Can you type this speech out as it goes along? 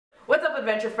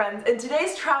adventure friends? In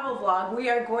today's travel vlog, we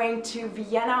are going to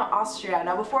Vienna, Austria.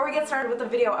 Now before we get started with the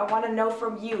video, I want to know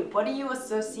from you, what do you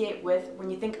associate with when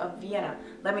you think of Vienna?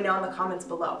 Let me know in the comments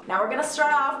below. Now we're going to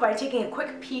start off by taking a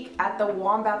quick peek at the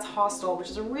Wombats hostel, which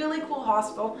is a really cool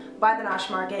hostel by the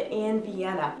Naschmarkt in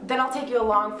Vienna. Then I'll take you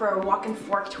along for a walk and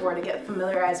fork tour to get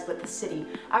familiarized with the city.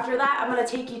 After that, I'm going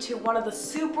to take you to one of the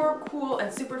super cool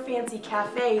and super fancy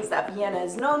cafes that Vienna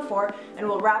is known for, and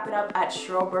we'll wrap it up at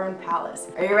Schonbrunn Palace.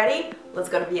 Are you ready? Let's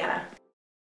go to Vienna.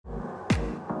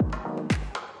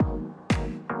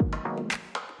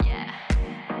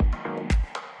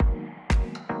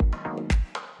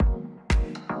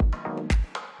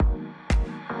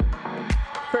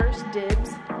 First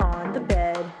dibs on the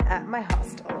bed at my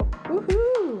hostel.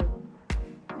 Woohoo!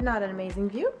 Not an amazing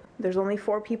view. There's only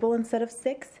 4 people instead of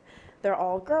 6. They're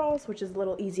all girls, which is a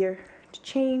little easier to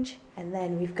change. And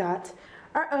then we've got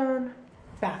our own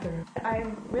bathroom.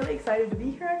 I'm really excited to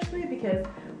be here actually because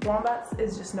Wombats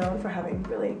is just known for having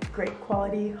really great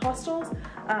quality hostels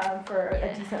for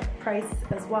a decent price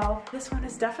as well. This one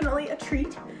is definitely a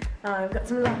treat. I've got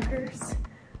some lockers.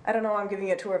 I don't know why I'm giving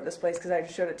you a tour of this place because I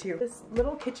just showed it to you. This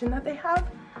little kitchen that they have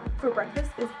for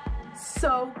breakfast is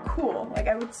so cool. Like,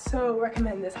 I would so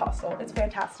recommend this hostel. It's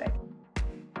fantastic.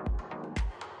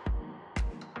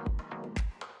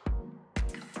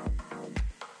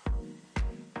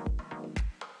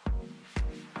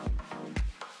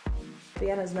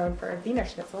 Vienna is known for Wiener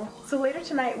Schnitzel. So later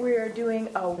tonight we are doing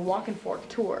a walk and fork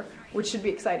tour, which should be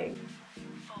exciting.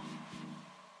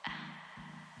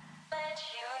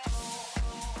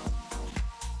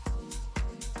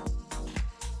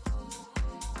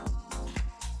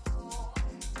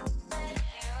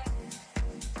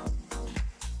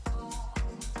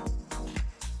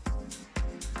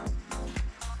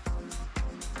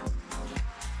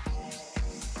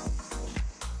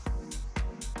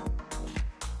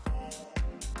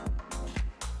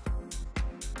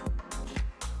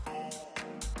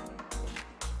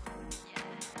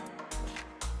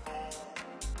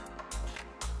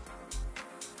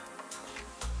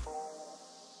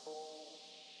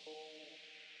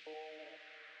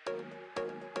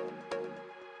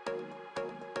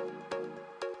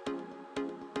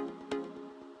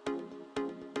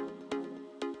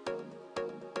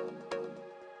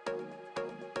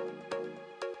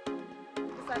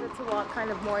 Decided to walk kind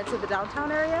of more into the downtown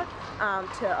area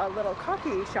to a little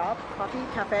coffee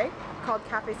cafe called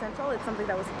Café Central. It's something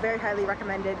that was very highly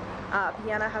recommended.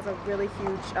 Vienna has a really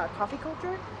huge coffee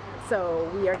culture, so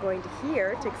we are going to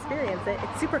here to experience it.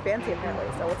 It's super fancy apparently,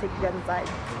 so we'll take you guys inside.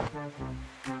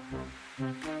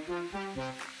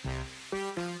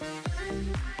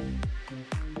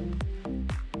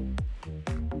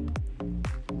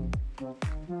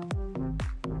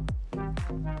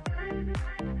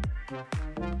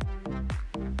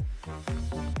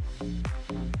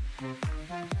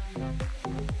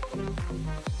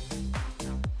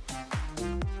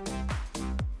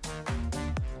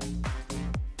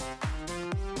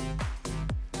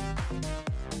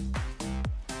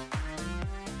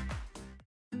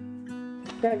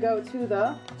 Gonna go to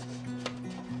the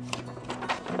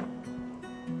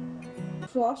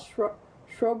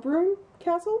Schonbrunn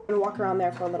Castle and walk around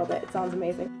there for a little bit. It sounds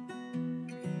amazing.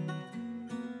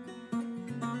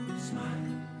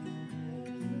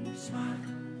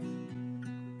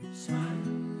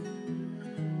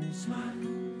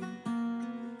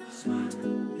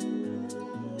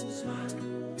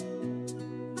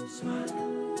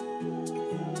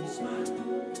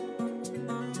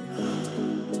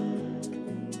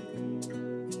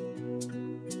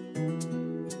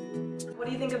 What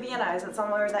do you think of Vienna? Is it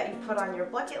somewhere that you put on your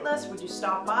bucket list? Would you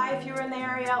stop by if you were in the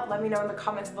area? Let me know in the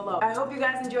comments below. I hope you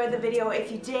guys enjoyed the video.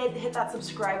 If you did, hit that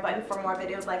subscribe button for more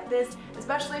videos like this,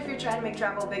 especially if you're trying to make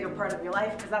travel a bigger part of your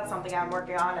life, because that's something I'm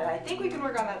working on and I think we can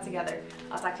work on that together.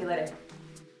 I'll talk to you later.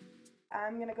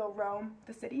 I'm gonna go roam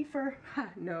the city for,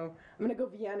 no, I'm gonna go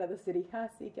Vienna the city.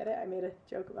 See, get it? I made a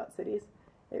joke about cities.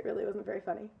 It really wasn't very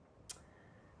funny.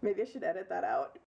 Maybe I should edit that out.